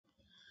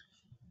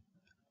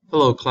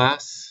Hello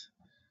class.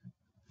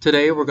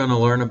 Today we're going to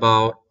learn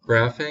about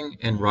graphing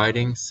and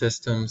writing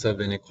systems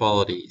of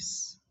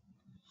inequalities.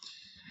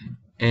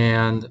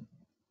 And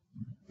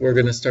we're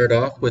going to start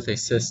off with a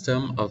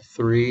system of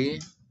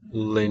three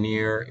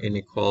linear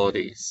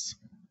inequalities.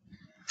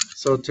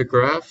 So to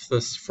graph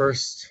this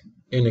first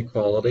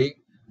inequality,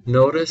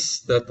 notice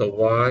that the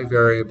y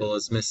variable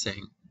is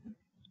missing.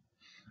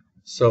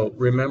 So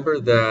remember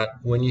that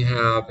when you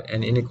have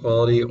an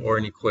inequality or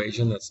an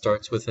equation that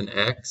starts with an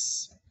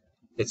x,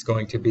 it's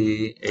going to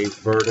be a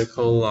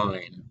vertical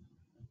line.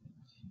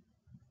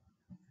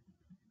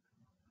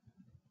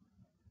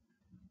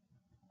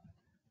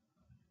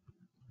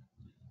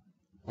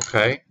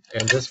 Okay,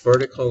 and this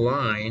vertical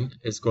line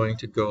is going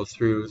to go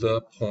through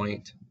the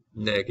point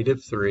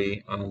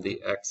 -3 on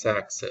the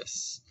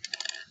x-axis.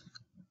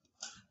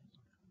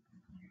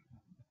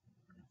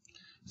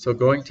 So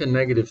going to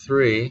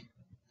 -3,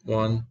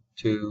 1,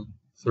 2,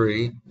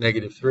 3,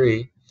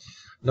 -3,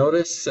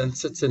 notice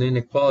since it's an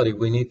inequality,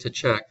 we need to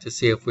check to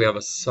see if we have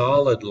a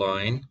solid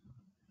line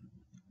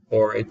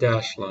or a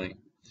dashed line.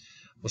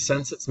 Well,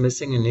 since it's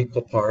missing an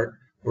equal part,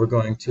 we're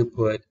going to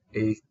put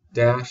a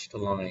dashed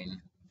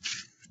line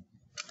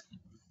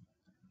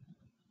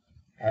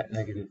at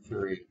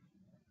 -3.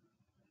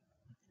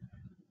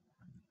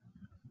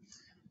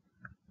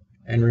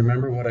 And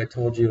remember what I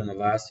told you in the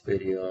last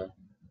video.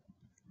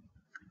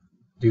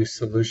 Do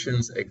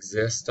solutions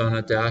exist on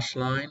a dashed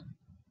line?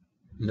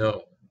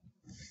 No.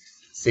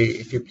 See,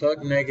 if you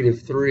plug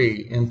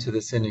 -3 into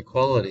this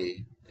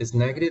inequality, is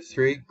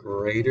 -3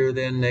 greater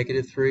than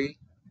 -3?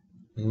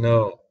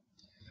 No.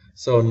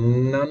 So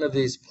none of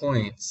these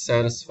points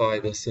satisfy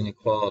this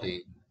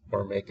inequality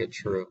or make it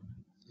true.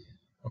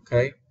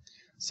 Okay?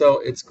 So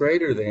it's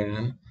greater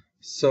than,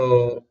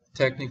 so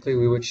technically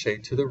we would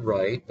shade to the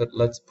right, but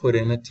let's put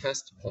in a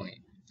test point.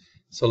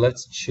 So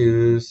let's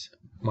choose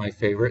my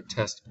favorite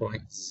test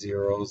point,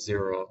 0,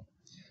 0.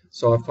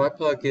 So if I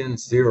plug in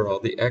 0,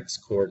 the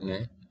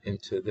x-coordinate,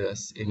 into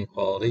this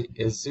inequality,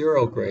 is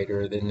 0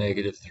 greater than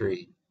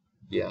 -3?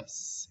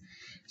 Yes.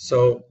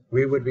 So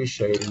we would be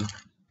shading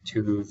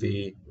to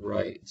the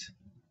right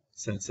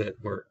since it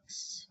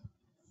works.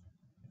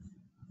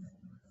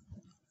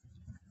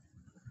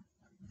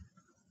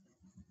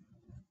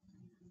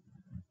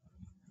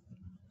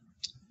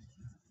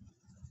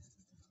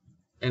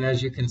 And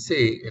as you can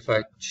see, if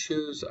I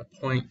choose a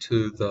point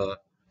to the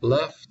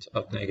left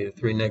of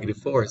 -3,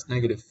 -4, is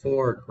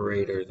 -4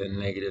 greater than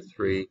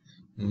 -3?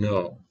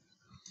 No.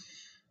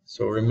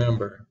 So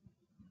remember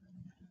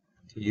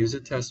to use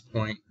a test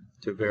point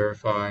to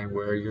verify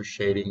where your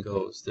shading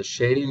goes. The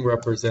shading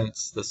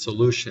represents the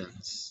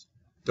solutions.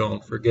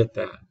 Don't forget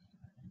that.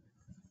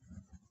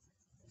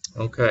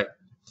 Okay,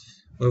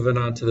 moving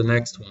on to the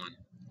next one.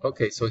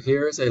 Okay, so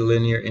here's a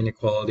linear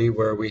inequality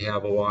where we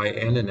have a y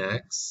and an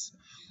x.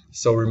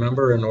 So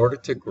remember, in order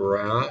to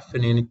graph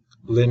an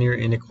linear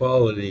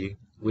inequality,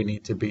 we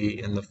need to be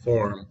in the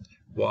form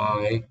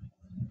y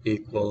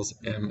equals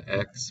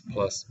mx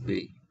plus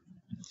b.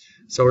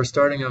 So we're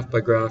starting off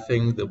by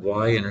graphing the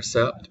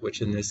y-intercept,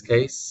 which in this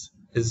case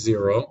is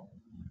 0.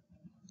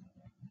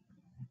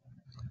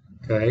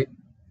 Okay.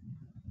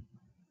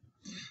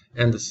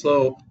 And the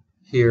slope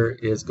here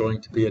is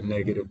going to be a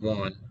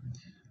 -1.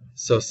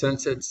 So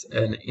since it's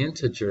an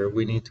integer,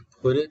 we need to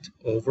put it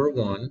over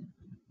 1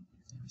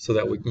 so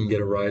that we can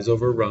get a rise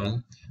over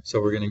run.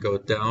 So we're going to go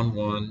down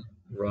 1,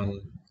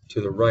 run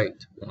to the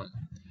right 1.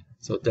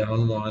 So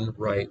down 1,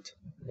 right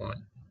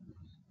 1.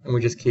 And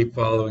we just keep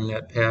following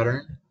that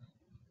pattern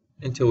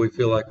until we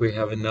feel like we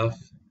have enough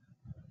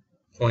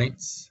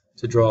points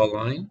to draw a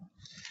line.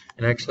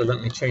 And actually,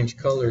 let me change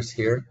colors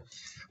here.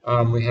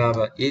 We have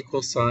an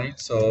equal sign,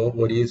 so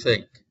what do you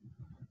think?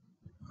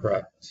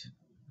 Correct.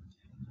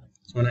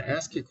 So when I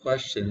ask you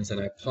questions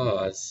and I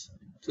pause,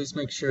 please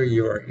make sure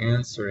you are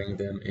answering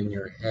them in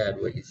your head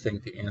what you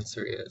think the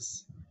answer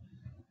is.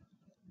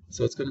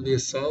 So it's going to be a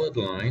solid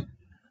line.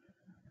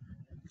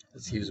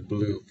 Let's use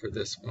blue for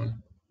this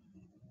one.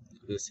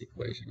 For this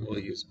equation, we'll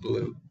use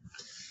blue.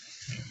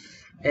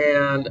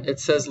 And it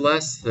says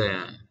less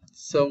than.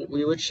 So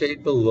we would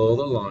shade below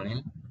the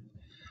line.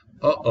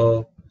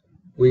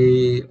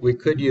 We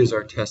could use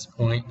our test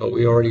point, but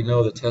we already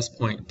know the test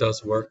point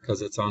does work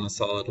because it's on a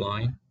solid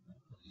line.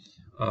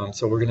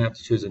 So we're going to have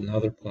to choose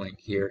another point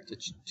here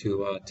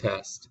to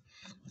test.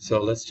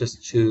 So let's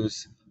just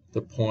choose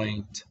the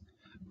point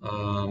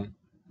 -1,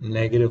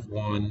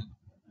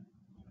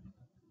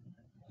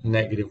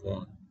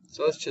 -1.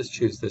 So let's just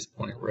choose this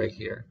point right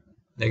here,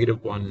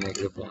 -1,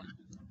 -1.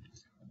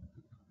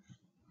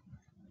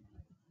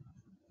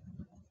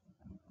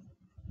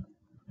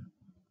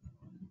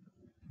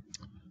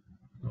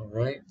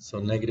 Alright, so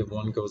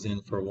 -1 goes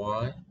in for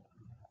y,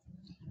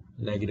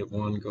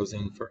 -1 goes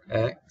in for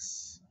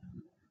x.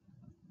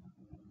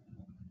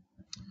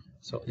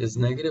 So is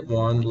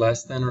 -1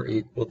 less than or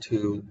equal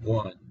to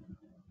 1?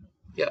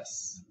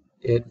 Yes,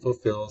 it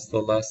fulfills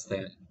the less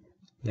than.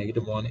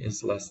 -1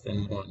 is less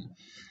than 1.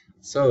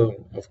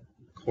 So, of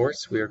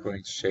course, we are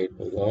going to shade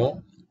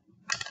below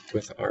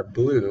with our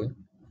blue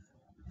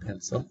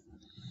pencil.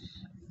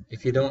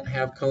 If you don't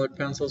have colored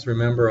pencils,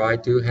 remember I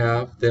do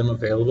have them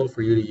available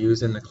for you to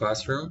use in the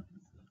classroom.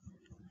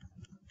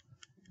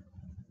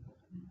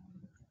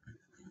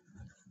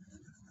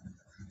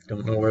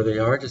 Don't know where they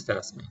are, just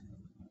ask me.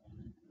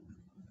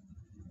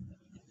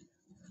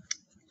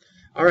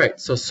 All right,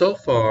 so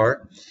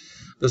far,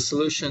 the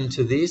solution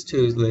to these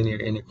two linear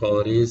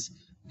inequalities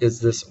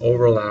is this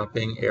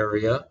overlapping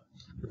area,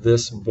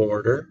 this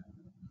border,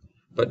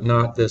 but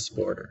not this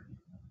border.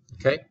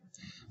 Okay,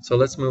 so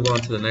let's move on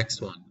to the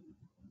next one.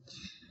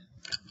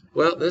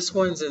 Well, this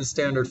one's in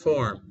standard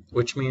form,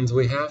 which means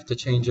we have to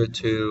change it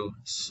to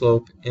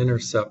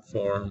slope-intercept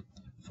form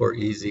for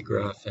easy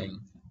graphing.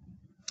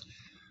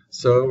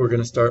 So we're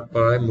going to start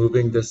by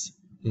moving this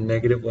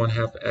negative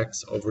 1/2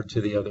 x over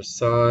to the other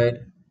side.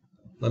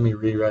 Let me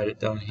rewrite it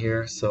down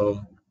here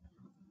so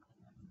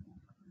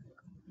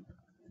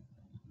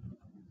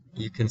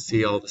you can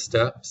see all the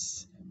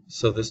steps.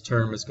 So this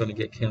term is going to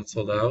get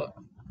canceled out.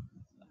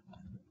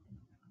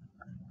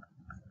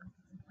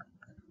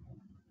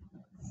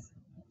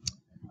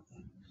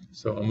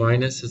 So a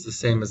minus is the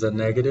same as a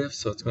negative,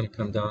 so it's going to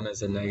come down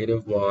as a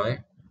negative y.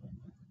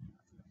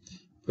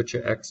 Put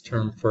your x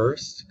term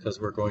first,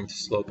 because we're going to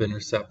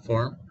slope-intercept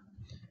form,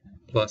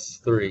 plus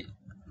 3.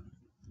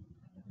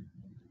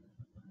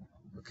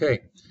 Okay,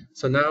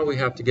 so now we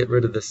have to get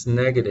rid of this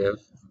negative,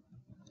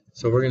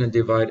 so we're going to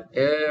divide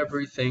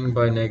everything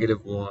by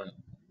negative 1.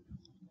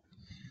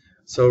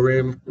 So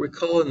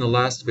recall in the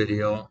last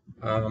video,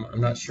 I'm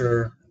not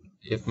sure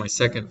if my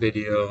second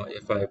video,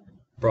 if I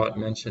brought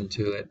mention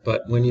to it,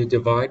 but when you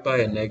divide by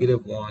a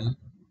negative 1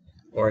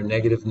 or a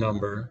negative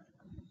number,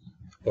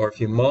 or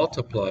if you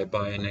multiply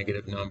by a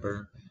negative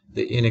number,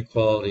 the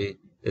inequality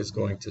is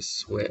going to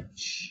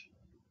switch.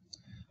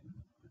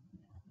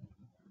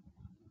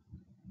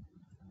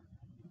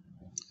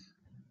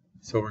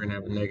 So we're going to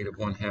have a negative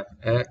 1/2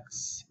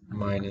 x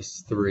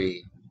minus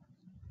 3.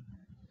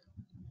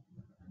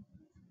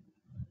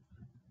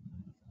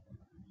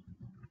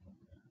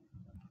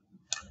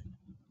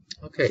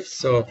 Okay,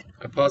 so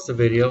I paused the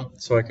video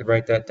so I could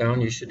write that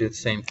down. You should do the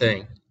same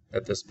thing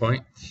at this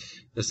point.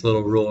 This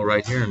little rule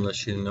right here,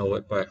 unless you know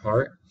it by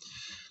heart.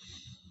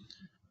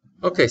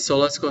 Okay, so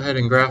let's go ahead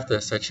and graph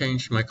this. I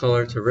changed my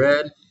color to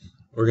red.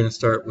 We're going to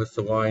start with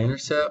the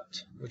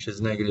y-intercept, which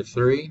is negative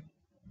 3.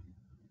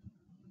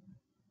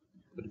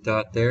 Put a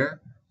dot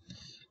there.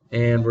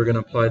 And we're going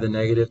to apply the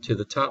negative to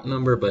the top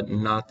number, but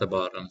not the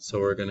bottom. So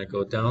we're going to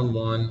go down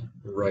 1,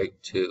 right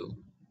 2.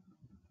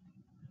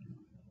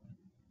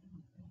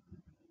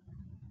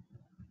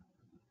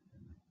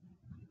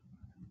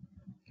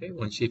 Okay,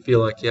 once you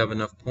feel like you have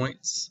enough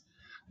points,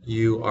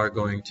 you are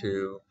going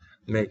to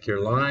make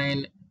your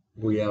line.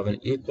 We have an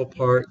equal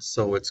part,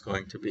 so it's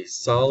going to be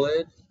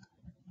solid.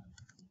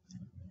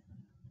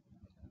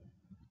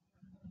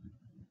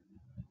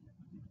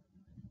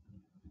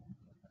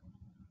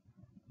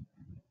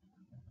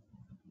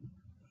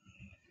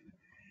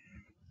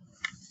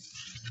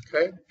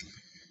 Okay,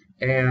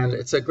 and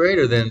it's a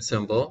greater than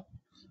symbol,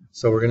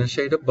 so we're going to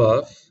shade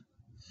above,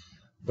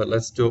 but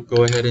let's go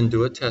ahead and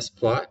do a test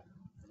plot,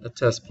 a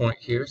test point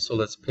here. So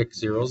let's pick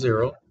 0,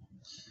 0.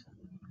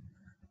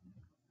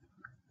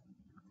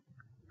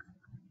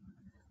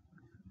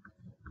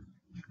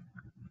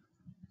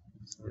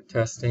 So we're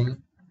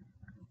testing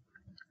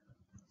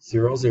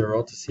 0,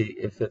 0 to see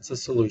if it's a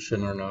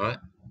solution or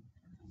not.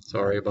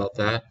 Sorry about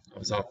that. I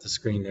was off the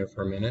screen there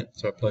for a minute.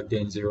 So I plugged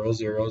in 0,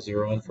 0,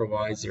 0 in for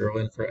y, 0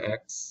 in for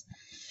x.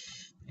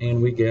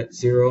 And we get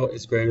 0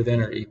 is greater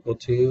than or equal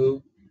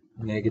to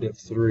negative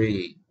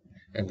 3.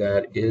 And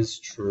that is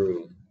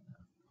true.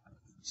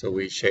 So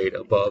we shade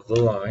above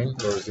the line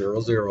where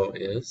 0, 0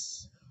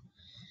 is.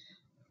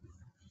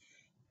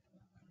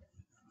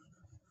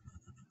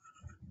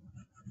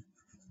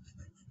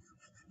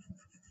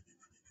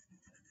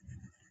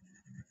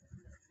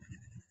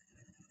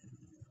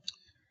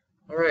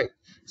 All right,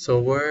 so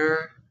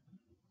where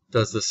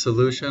does the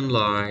solution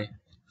lie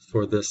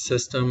for the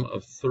system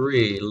of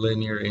 3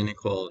 linear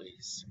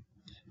inequalities?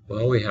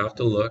 Well, we have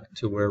to look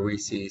to where we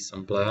see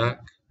some black,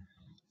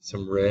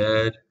 some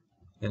red,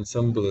 and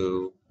some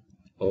blue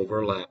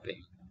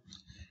overlapping.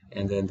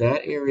 And then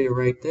that area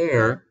right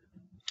there,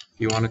 if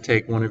you want to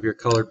take one of your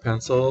colored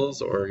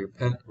pencils or your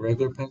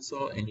regular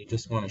pencil and you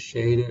just want to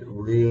shade it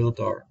real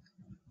dark.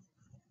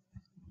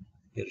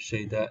 You got to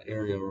shade that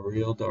area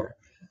real dark.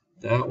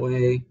 That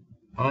way,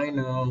 I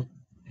know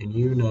and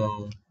you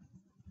know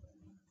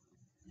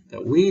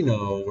that we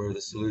know where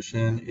the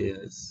solution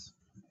is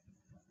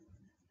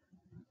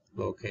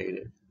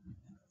located.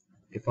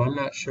 If I'm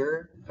not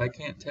sure, if I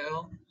can't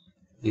tell,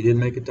 you didn't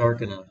make it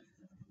dark enough.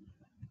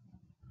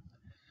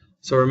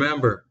 So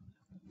remember,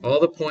 all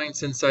the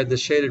points inside the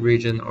shaded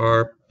region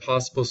are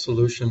possible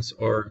solutions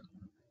for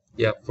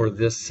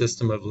this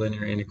system of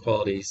linear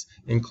inequalities,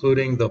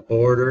 including the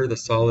border, the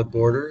solid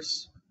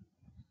borders,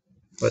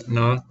 but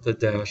not the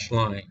dashed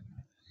line.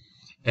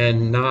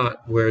 And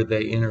not where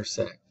they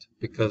intersect,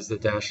 because the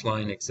dashed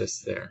line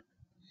exists there.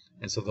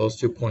 And so those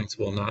 2 points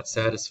will not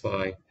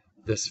satisfy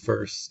this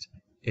first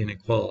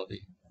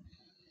inequality.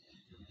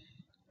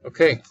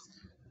 Okay,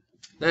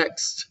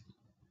 next,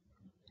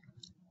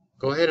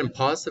 go ahead and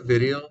pause the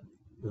video,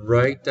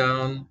 write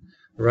down,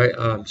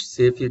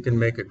 see if you can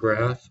make a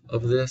graph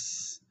of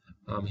this.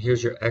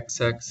 Here's your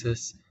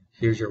x-axis,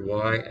 here's your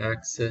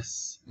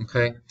y-axis.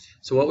 Okay,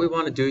 so what we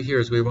want to do here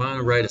is we want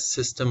to write a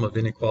system of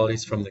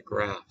inequalities from the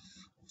graph.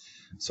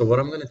 So what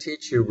I'm going to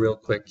teach you real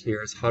quick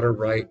here is how to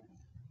write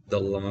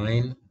the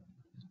line,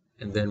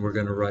 and then we're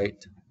going to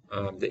write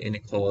the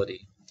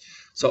inequality.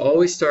 So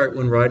always start,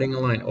 when writing a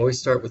line, always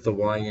start with the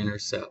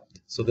y-intercept.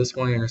 So this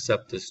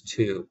y-intercept is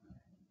 2,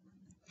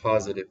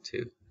 positive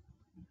 2.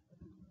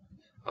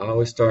 I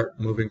always start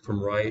moving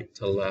from right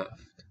to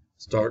left.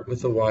 Start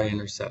with the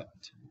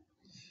y-intercept.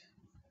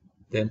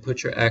 Then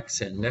put your x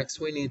in.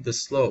 Next we need the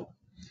slope.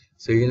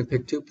 So you're going to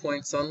pick 2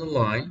 points on the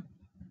line,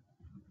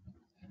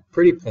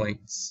 pretty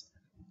points.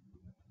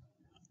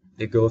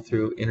 They go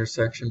through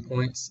intersection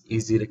points,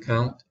 easy to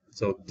count.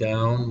 So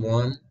down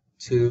 1,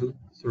 2,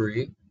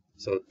 3.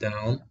 So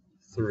down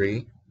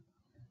 3,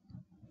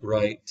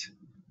 right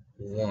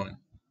 1.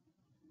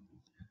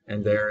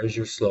 And there is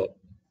your slope.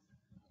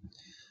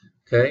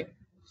 Okay?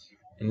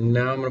 And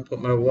now I'm going to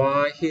put my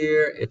y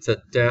here. It's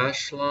a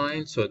dashed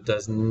line, so it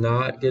does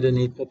not get an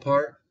equal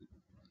part.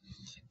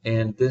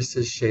 And this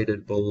is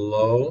shaded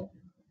below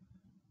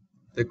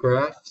the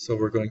graph, so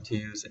we're going to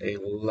use a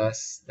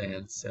less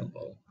than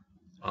symbol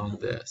on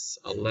this.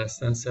 A less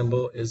than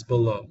symbol is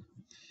below.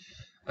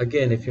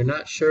 Again, if you're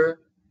not sure,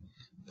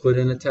 put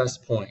in a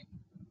test point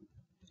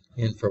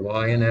in for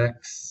y and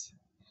x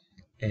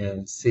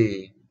and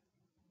see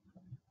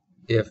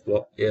if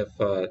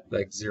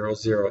like 0,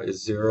 0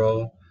 is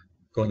 0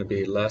 going to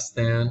be less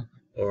than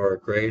or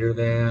greater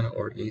than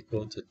or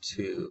equal to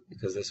 2,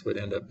 because this would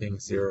end up being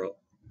 0.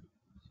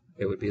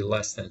 It would be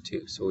less than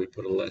 2, so we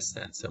put a less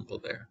than symbol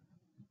there.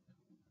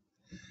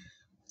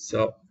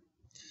 So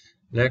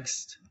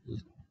next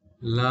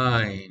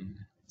line,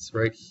 it's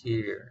right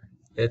here.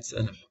 It's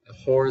a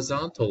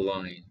horizontal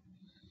line.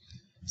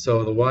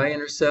 So the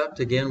y-intercept,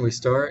 again, we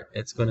start,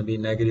 it's going to be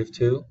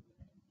 -2.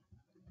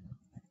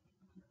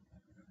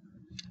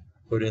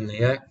 Put in the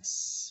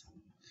x.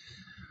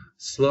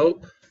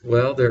 Slope,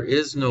 well, there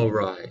is no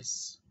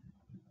rise.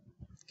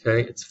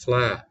 Okay, it's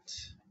flat.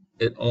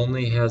 It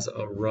only has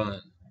a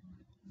run.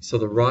 So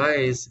the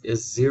rise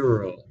is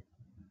 0.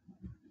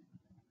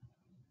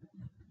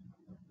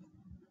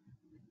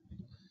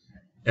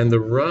 And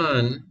the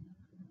run,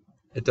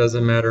 it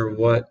doesn't matter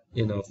what,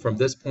 from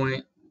this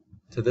point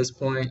to this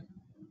point,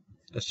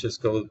 let's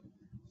just go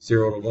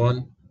 0 to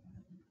 1.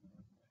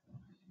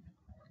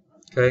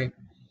 Okay,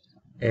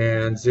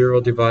 and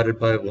 0 divided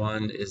by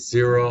 1 is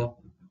 0.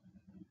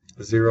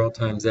 0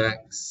 times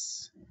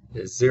x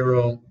is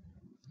 0.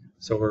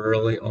 So we're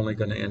really only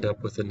going to end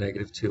up with a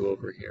 -2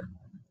 over here.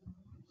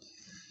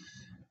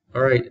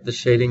 All right, the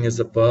shading is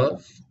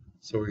above,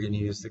 so we're going to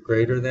use the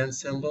greater than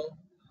symbol.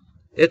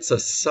 It's a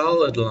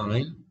solid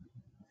line,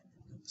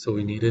 so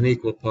we need an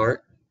equal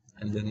part,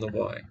 and then the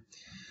y.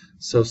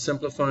 So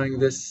simplifying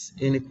this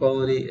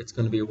inequality, it's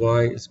going to be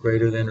y is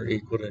greater than or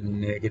equal to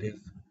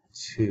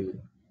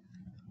 -2.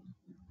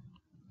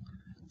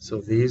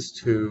 So these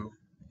two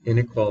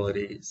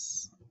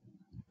inequalities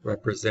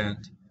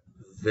represent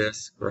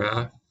this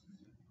graph.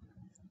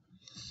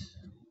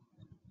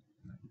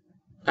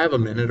 I have a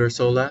minute or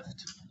so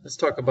left. Let's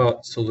talk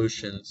about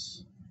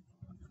solutions.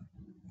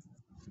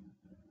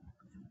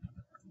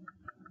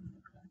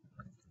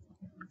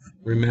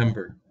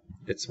 Remember,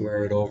 it's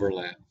where it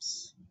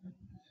overlaps.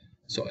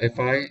 So if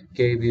I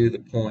gave you the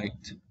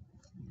point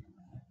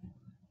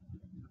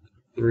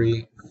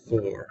 3,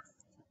 4,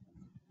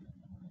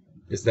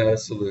 is that a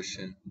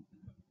solution?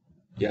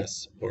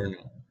 Yes or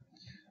no?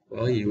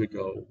 Well, you would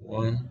go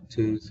 1,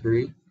 2,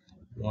 3,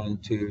 1,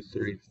 2,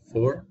 3,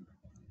 4,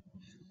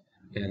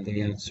 and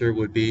the answer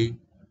would be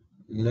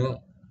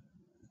no.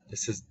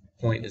 This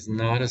point is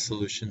not a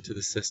solution to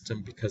the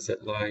system because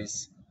it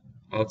lies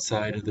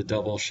outside of the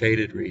double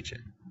shaded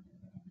region.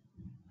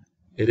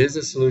 It is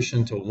a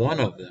solution to one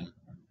of them,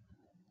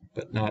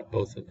 but not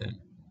both of them.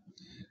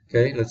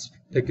 Okay, let's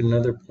pick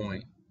another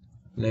point.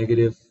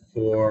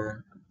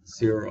 -4,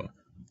 0.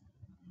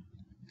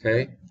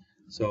 Okay,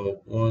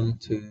 so 1,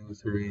 2,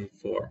 3,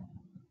 4,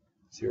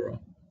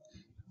 0.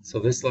 So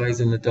this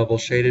lies in the double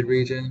shaded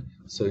region,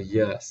 so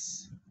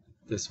yes,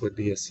 this would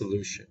be a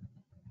solution.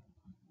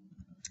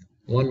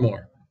 One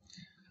more.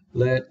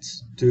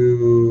 Let's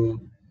do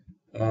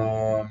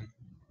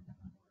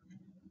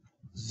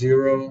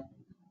 0,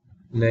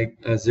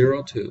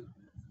 0, 2.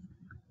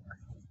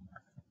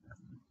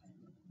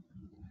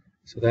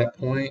 So that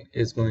point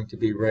is going to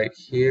be right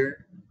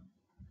here.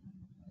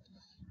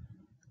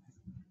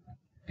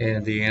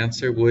 And the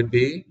answer would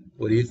be,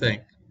 what do you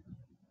think?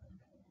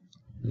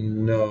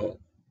 No.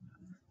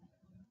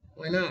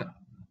 Why not?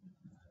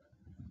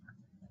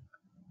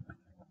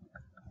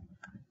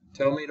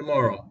 Tell me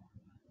tomorrow.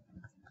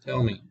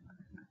 Tell me.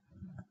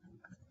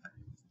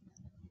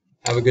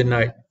 Have a good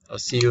night. I'll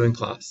see you in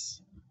class.